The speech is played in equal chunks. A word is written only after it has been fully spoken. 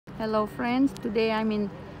Hello friends, today I'm in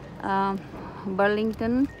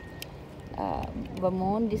Burlington,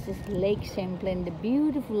 Vermont. This is Lake Champlain, the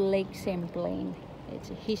beautiful Lake Champlain. It's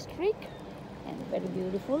historic and very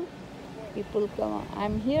beautiful. People come.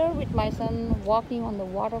 I'm here with my son walking on the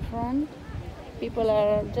waterfront. People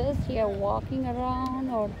are just here walking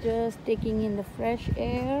around or just taking in the fresh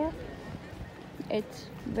air.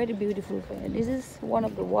 It's very beautiful. This is one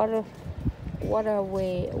of the water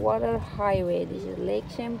highway. This is Lake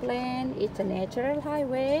Champlain. It's a natural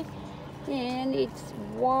highway, and its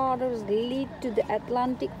waters lead to the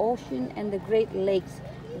Atlantic Ocean and the Great Lakes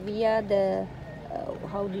via the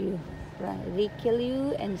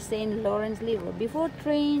Richelieu and St. Lawrence River. Before,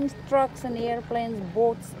 trains, trucks and airplanes,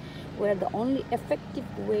 boats were the only effective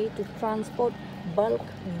way to transport bulk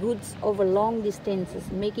goods over long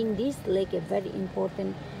distances, making this lake a very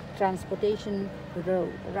important transportation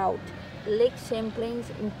route. Lake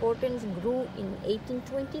Champlain's importance grew in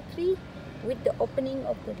 1823 with the opening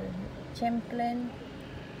of the Champlain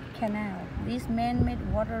Canal. This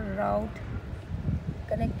man-made water route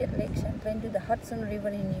connected Lake Champlain to the Hudson River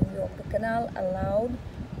in New York. The canal allowed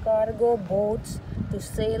cargo boats to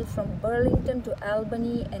sail from Burlington to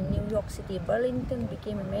Albany and New York City. Burlington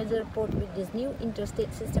became a major port with this new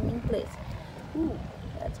interstate system in place. Ooh,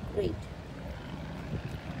 that's great.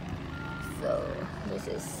 So this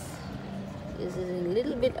is a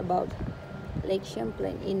little bit about Lake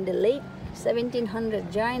Champlain. In the late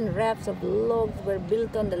 1700s, giant rafts of logs were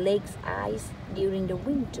built on the lake's ice during the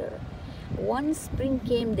winter. Once spring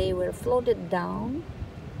came, they were floated down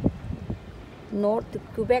north to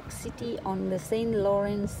Quebec City on the St.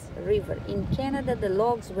 Lawrence River. In Canada, the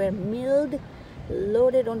logs were milled,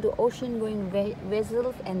 loaded onto ocean-going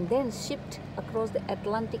vessels, and then shipped across the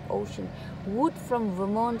Atlantic Ocean. Wood from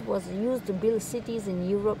Vermont was used to build cities in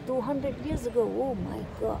Europe 200 years ago. Oh my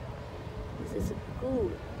God, this is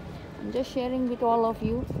cool. I'm just sharing with all of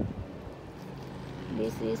you.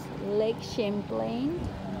 This is Lake Champlain,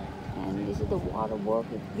 and this is the water work.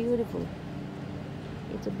 It's beautiful.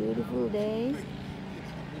 It's a beautiful day.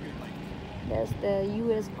 That's the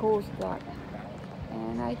U.S. Coast Guard.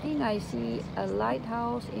 And I think I see a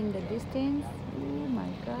lighthouse in the distance. Oh my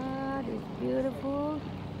God, it's beautiful.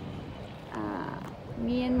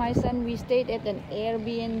 Me and my son, we stayed at an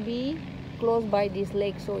Airbnb close by this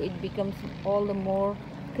lake, so it becomes all the more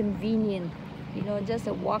convenient. You know, just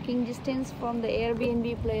a walking distance from the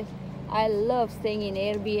Airbnb place. I love staying in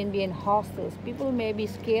Airbnb and hostels. People may be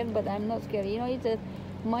scared, but I'm not scared. You know, it's a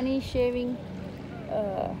money-saving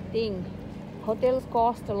thing. Hotels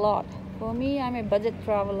cost a lot. For me, I'm a budget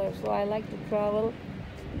traveler, so I like to travel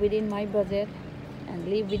within my budget and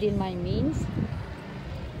live within my means.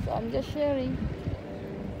 So I'm just sharing.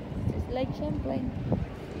 It's Lake Champlain.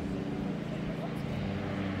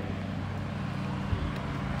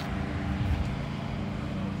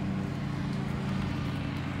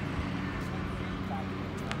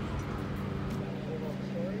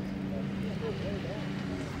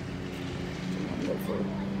 Wonderful.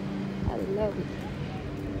 I love it.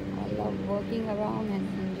 I love walking around and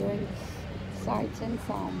enjoying sights and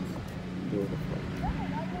sounds. Beautiful.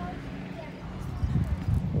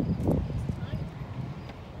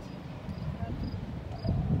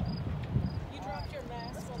 You dropped your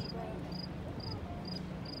mask on the ground.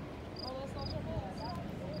 Oh, that's not your mask.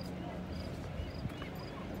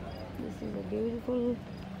 This is a beautiful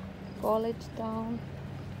college town.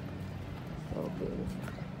 So beautiful.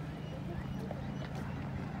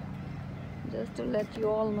 Just to let you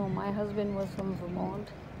all know, my husband was from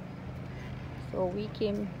Vermont. So we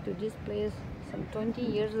came to this place some 20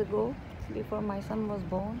 years ago, before my son was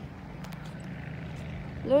born.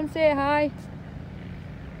 Loon, say hi.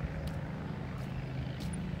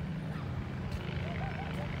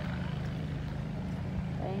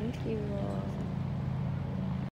 Thank you.